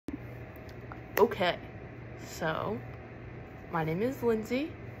Okay, so my name is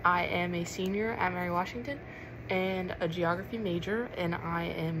Lindsay. I am a senior at Mary Washington and a geography major, and I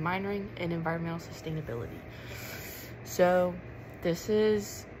am minoring in environmental sustainability. So this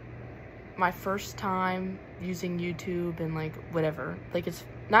is my first time using YouTube and like whatever. Like, it's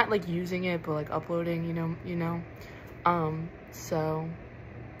not like using it, but like uploading, you know. So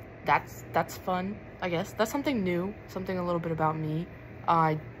that's fun, I guess. That's something new, something a little bit about me.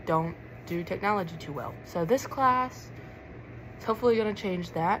 I don't do technology too well. So this class is hopefully gonna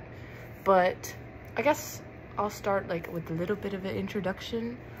change that. But I guess I'll start like with a little bit of an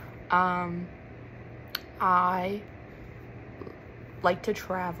introduction. I like to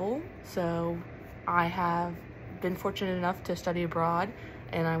travel, so I have been fortunate enough to study abroad,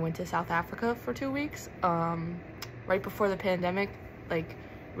 and I went to South Africa for 2 weeks, right before the pandemic like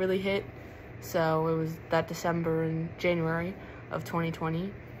really hit. So it was that December and January of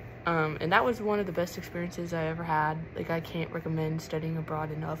 2020, and that was one of the best experiences I ever had. Like, I can't recommend studying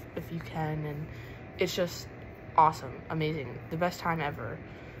abroad enough if you can, and it's just awesome, amazing, the best time ever.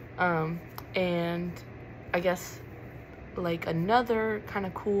 And I guess like another kind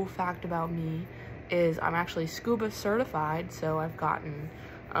of cool fact about me is I'm actually scuba certified, so I've gotten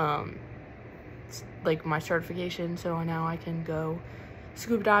like my certification, so now I can go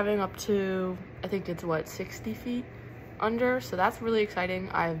scuba diving up to, I think it's what, 60 feet under, so that's really exciting.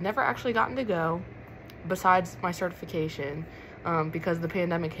 I've never actually gotten to go besides my certification, because the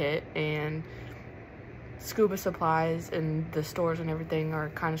pandemic hit and scuba supplies and the stores and everything are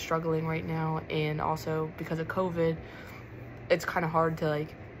kind of struggling right now, and also because of COVID, it's kind of hard to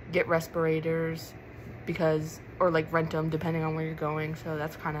like get respirators or like rent them depending on where you're going, so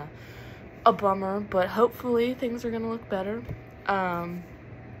that's kind of a bummer, but hopefully things are gonna look better.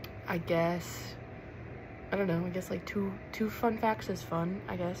 I guess, I don't know, I guess like two fun facts is fun,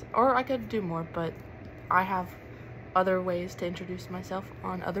 I guess, or I could do more, but I have other ways to introduce myself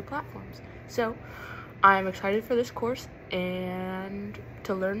on other platforms. So I'm excited for this course and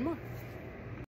to learn more.